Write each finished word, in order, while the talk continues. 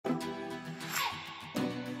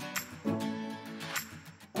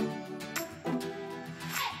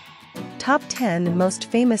Top 10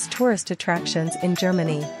 Most Famous Tourist Attractions in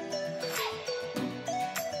Germany.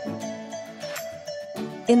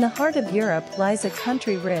 In the heart of Europe lies a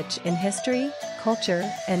country rich in history, culture,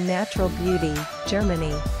 and natural beauty,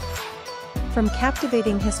 Germany. From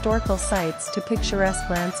captivating historical sites to picturesque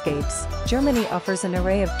landscapes, Germany offers an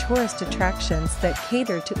array of tourist attractions that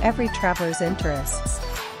cater to every traveler's interests.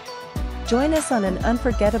 Join us on an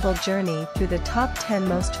unforgettable journey through the top 10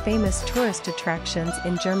 most famous tourist attractions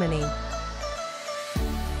in Germany.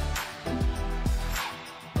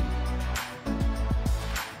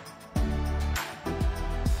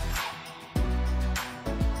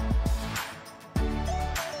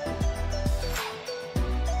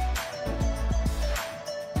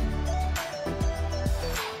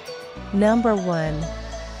 Number 1.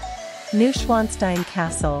 Neuschwanstein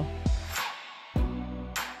Castle.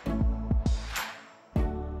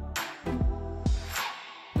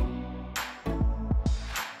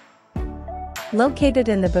 Located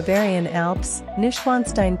in the Bavarian Alps,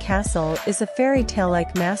 Neuschwanstein Castle is a fairy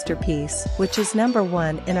tale-like masterpiece which is number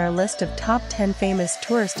 1 in our list of top 10 famous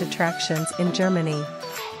tourist attractions in Germany.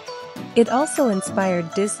 It also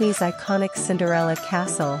inspired Disney's iconic Cinderella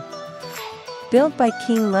Castle. Built by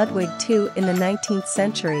King Ludwig II in the 19th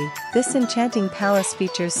century, this enchanting palace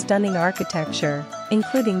features stunning architecture,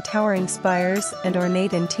 including towering spires and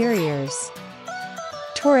ornate interiors.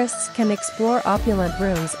 Tourists can explore opulent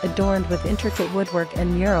rooms adorned with intricate woodwork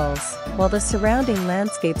and murals, while the surrounding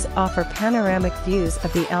landscapes offer panoramic views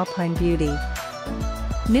of the alpine beauty.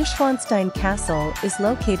 Neuschwanstein Castle is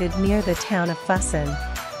located near the town of Füssen.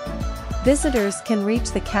 Visitors can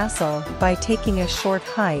reach the castle by taking a short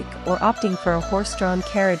hike or opting for a horse-drawn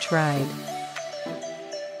carriage ride.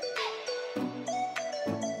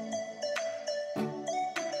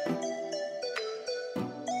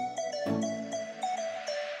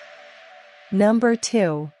 Number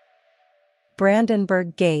 2.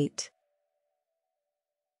 Brandenburg Gate.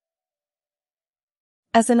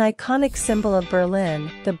 As an iconic symbol of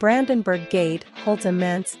Berlin, the Brandenburg Gate holds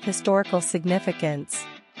immense historical significance.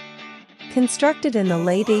 Constructed in the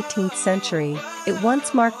late 18th century, it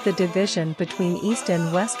once marked the division between East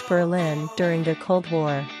and West Berlin during the Cold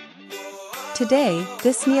War. Today,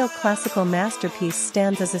 this neoclassical masterpiece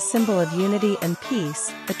stands as a symbol of unity and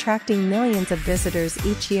peace, attracting millions of visitors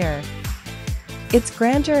each year. Its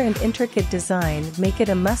grandeur and intricate design make it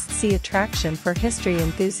a must-see attraction for history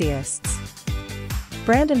enthusiasts.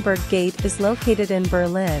 Brandenburg Gate is located in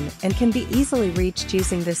Berlin and can be easily reached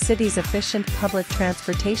using the city's efficient public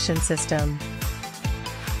transportation system.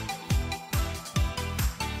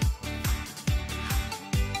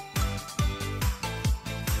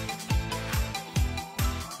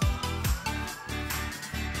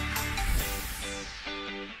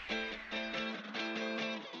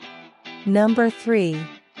 Number 3.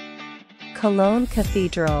 Cologne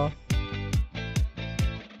Cathedral.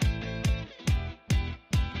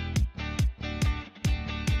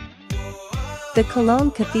 The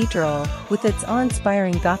Cologne Cathedral, with its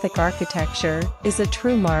awe-inspiring Gothic architecture, is a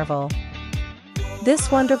true marvel. This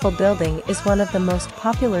wonderful building is one of the most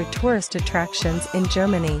popular tourist attractions in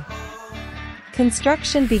Germany.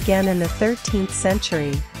 Construction began in the 13th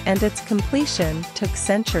century, and its completion took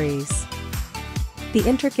centuries. The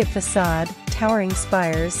intricate facade, towering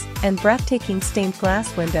spires, and breathtaking stained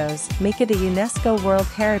glass windows make it a UNESCO World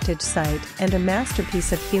Heritage Site and a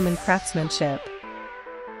masterpiece of human craftsmanship.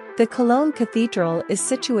 The Cologne Cathedral is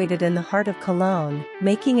situated in the heart of Cologne,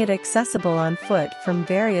 making it accessible on foot from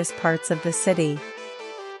various parts of the city.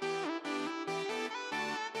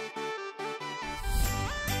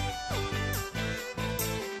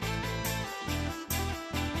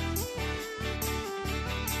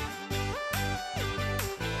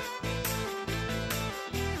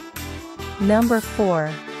 Number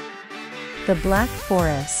 4. The Black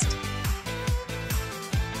Forest.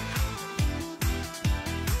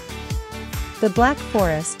 The Black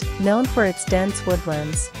Forest, known for its dense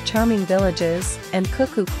woodlands, charming villages, and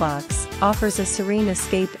cuckoo clocks, offers a serene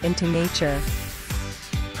escape into nature.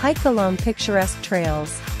 Hike along picturesque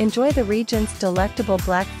trails, enjoy the region's delectable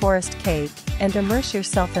Black Forest cake, and immerse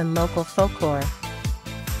yourself in local folklore.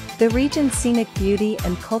 The region's scenic beauty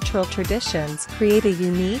and cultural traditions create a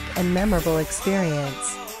unique and memorable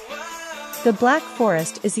experience. The Black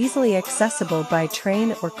Forest is easily accessible by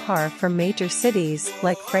train or car from major cities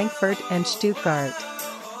like Frankfurt and Stuttgart.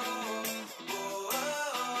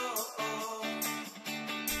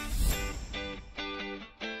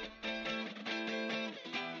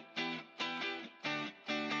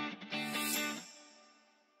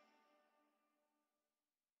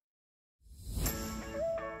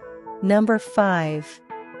 Number 5.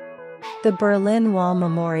 The Berlin Wall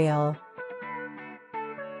Memorial.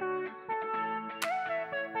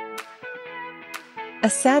 A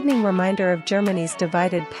saddening reminder of Germany's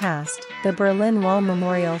divided past, the Berlin Wall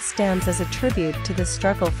Memorial stands as a tribute to the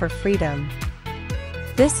struggle for freedom.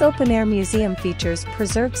 This open-air museum features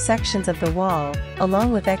preserved sections of the wall,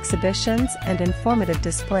 along with exhibitions and informative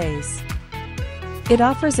displays. It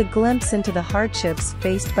offers a glimpse into the hardships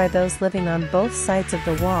faced by those living on both sides of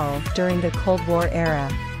the wall during the Cold War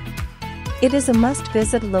era. It is a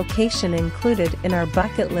must-visit location included in our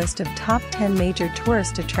bucket list of top 10 major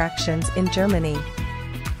tourist attractions in Germany.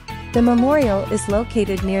 The memorial is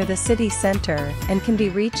located near the city center and can be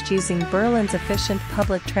reached using Berlin's efficient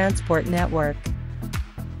public transport network.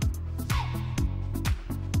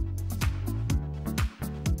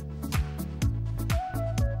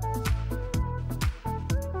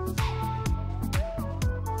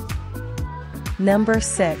 Number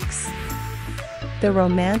 6. The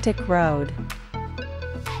Romantic Road.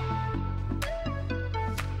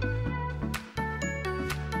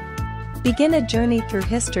 Begin a journey through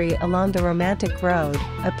history along the Romantic Road,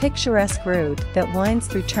 a picturesque route that winds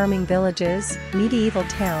through charming villages, medieval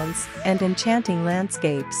towns, and enchanting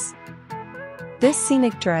landscapes. This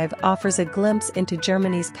scenic drive offers a glimpse into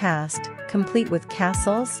Germany's past, complete with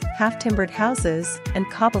castles, half-timbered houses, and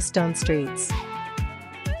cobblestone streets.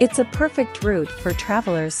 It's a perfect route for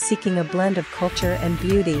travelers seeking a blend of culture and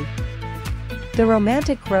beauty. The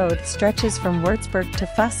Romantic Road stretches from Würzburg to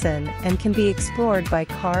Füssen and can be explored by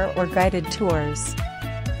car or guided tours.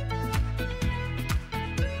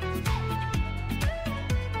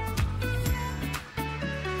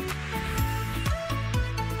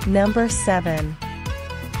 Number 7.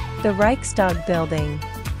 The Reichstag Building.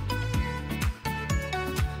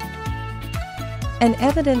 An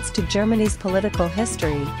evidence to Germany's political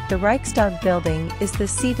history, the Reichstag Building is the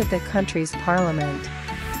seat of the country's parliament.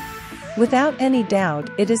 Without any doubt,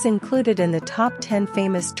 it is included in the top 10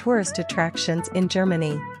 famous tourist attractions in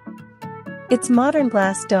Germany. Its modern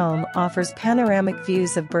glass dome offers panoramic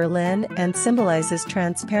views of Berlin and symbolizes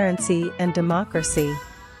transparency and democracy.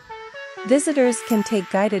 Visitors can take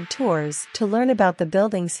guided tours to learn about the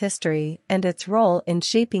building's history and its role in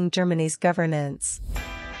shaping Germany's governance.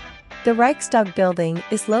 The Reichstag Building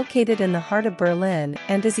is located in the heart of Berlin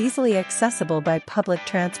and is easily accessible by public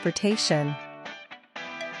transportation.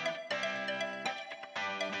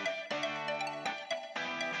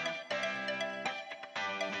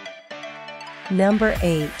 Number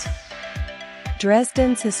 8.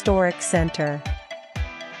 Dresden's Historic Center.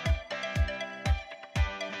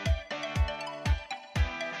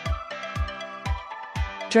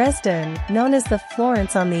 Dresden, known as the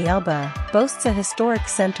Florence on the Elbe, boasts a historic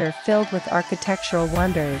center filled with architectural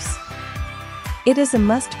wonders. It is a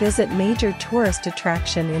must-visit major tourist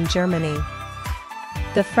attraction in Germany.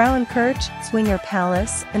 The Frauenkirche, Zwinger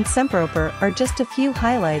Palace, and Semperoper are just a few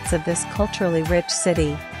highlights of this culturally rich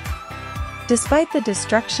city. Despite the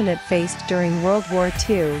destruction it faced during World War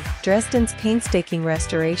II, Dresden's painstaking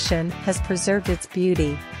restoration has preserved its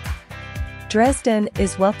beauty. Dresden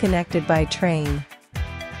is well connected by train.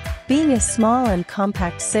 Being a small and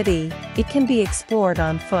compact city, it can be explored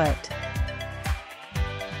on foot.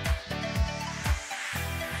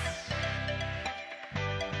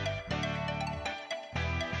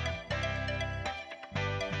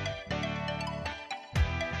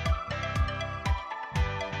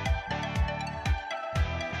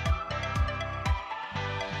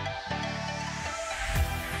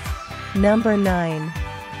 Number 9.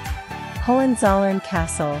 Hohenzollern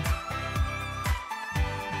Castle.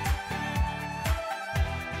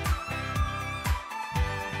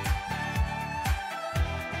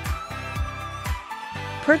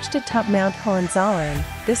 Perched atop Mount Hohenzollern,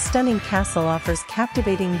 this stunning castle offers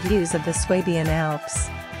captivating views of the Swabian Alps.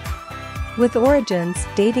 With origins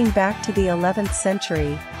dating back to the 11th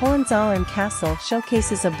century, Hohenzollern Castle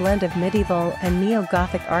showcases a blend of medieval and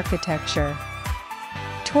neo-Gothic architecture.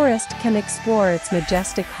 Tourists can explore its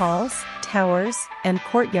majestic halls, towers, and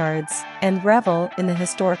courtyards, and revel in the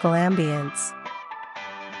historical ambience.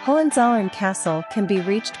 Hohenzollern Castle can be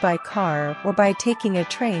reached by car or by taking a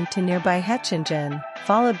train to nearby Hettingen,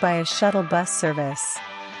 followed by a shuttle bus service.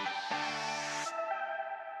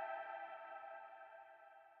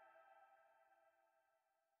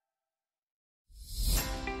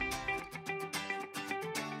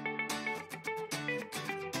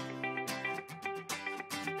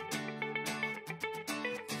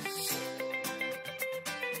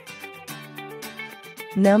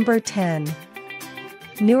 Number 10.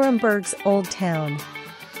 Nuremberg's Old Town.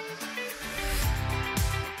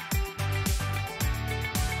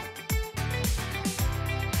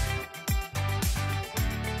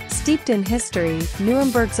 Steeped in history,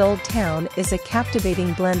 Nuremberg's Old Town is a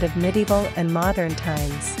captivating blend of medieval and modern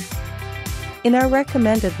times. In our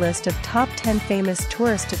recommended list of top 10 famous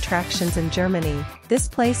tourist attractions in Germany, this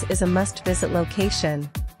place is a must-visit location.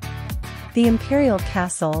 The Imperial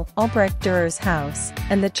Castle, Albrecht Dürer's house,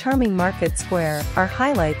 and the charming Market Square are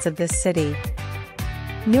highlights of this city.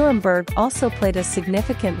 Nuremberg also played a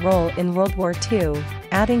significant role in World War II,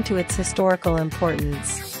 adding to its historical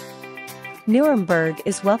importance. Nuremberg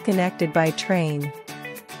is well connected by train.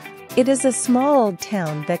 It is a small old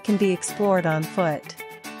town that can be explored on foot.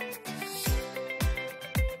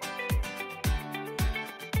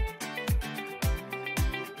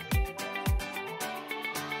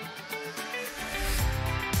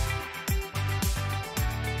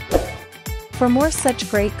 For more such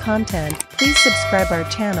great content, please subscribe our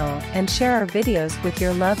channel and share our videos with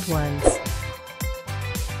your loved ones.